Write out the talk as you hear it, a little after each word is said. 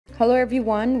Hello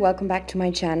everyone, welcome back to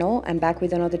my channel. I'm back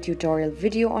with another tutorial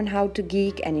video on how to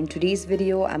geek, and in today's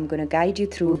video I'm gonna guide you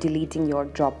through deleting your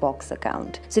Dropbox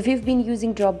account. So if you've been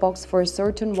using Dropbox for a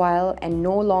certain while and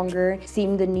no longer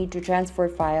seem the need to transfer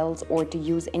files or to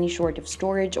use any sort of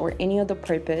storage or any other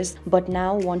purpose, but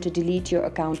now want to delete your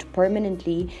account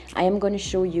permanently, I am going to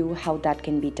show you how that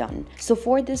can be done. So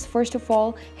for this, first of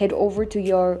all, head over to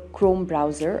your Chrome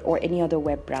browser or any other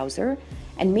web browser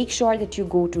and make sure that you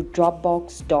go to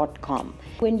dropbox.com.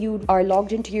 When you are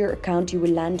logged into your account, you will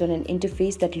land on an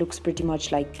interface that looks pretty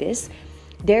much like this.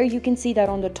 There you can see that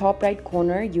on the top right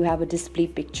corner you have a display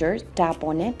picture. Tap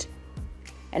on it,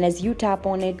 and as you tap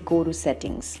on it, go to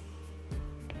settings.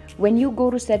 When you go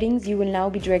to settings, you will now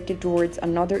be directed towards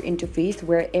another interface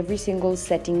where every single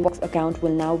settings account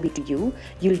will now be to you.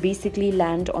 You'll basically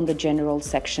land on the general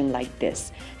section like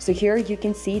this. So here you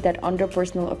can see that under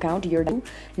personal account,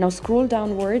 now scroll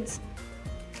downwards.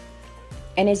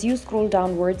 And as you scroll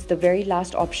downwards, the very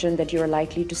last option that you're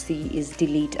likely to see is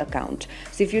delete account.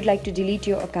 So if you'd like to delete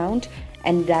your account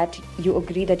and that you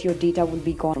agree that your data will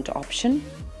be gone to option,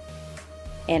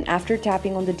 and after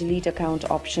tapping on the delete account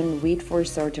option, wait for a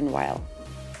certain while.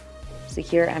 So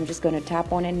here I'm just going to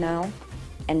tap on it now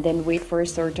and then wait for a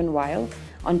certain while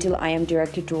until I am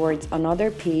directed towards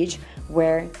another page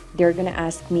where they're going to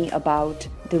ask me about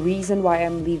the reason why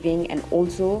I'm leaving and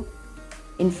also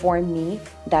inform me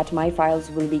that my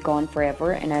files will be gone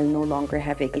forever and I'll no longer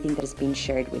have anything that has been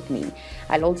shared with me.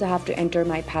 I'll also have to enter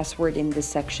my password in this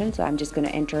section, so I'm just going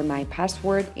to enter my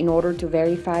password in order to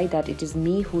verify that it is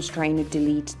me who's trying to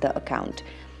delete the account,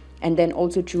 and then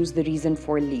also choose the reason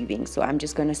for leaving. So I'm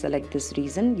just going to select this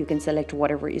reason. You can select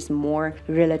whatever is more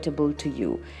relatable to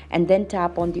you, and then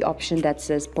tap on the option that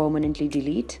says permanently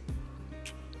delete.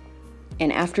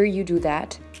 And after you do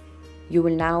that, you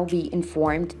will now be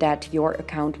informed that your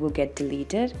account will get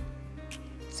deleted.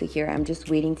 So here I'm just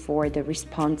waiting for the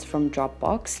response from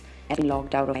Dropbox and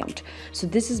logged out of account. So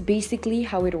this is basically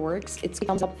how it works. It's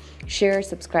thumbs up, share,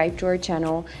 subscribe to our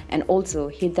channel, and also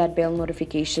hit that bell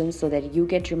notification so that you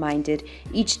get reminded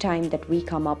each time that we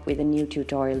come up with a new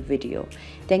tutorial video.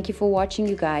 Thank you for watching,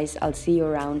 you guys. I'll see you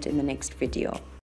around in the next video.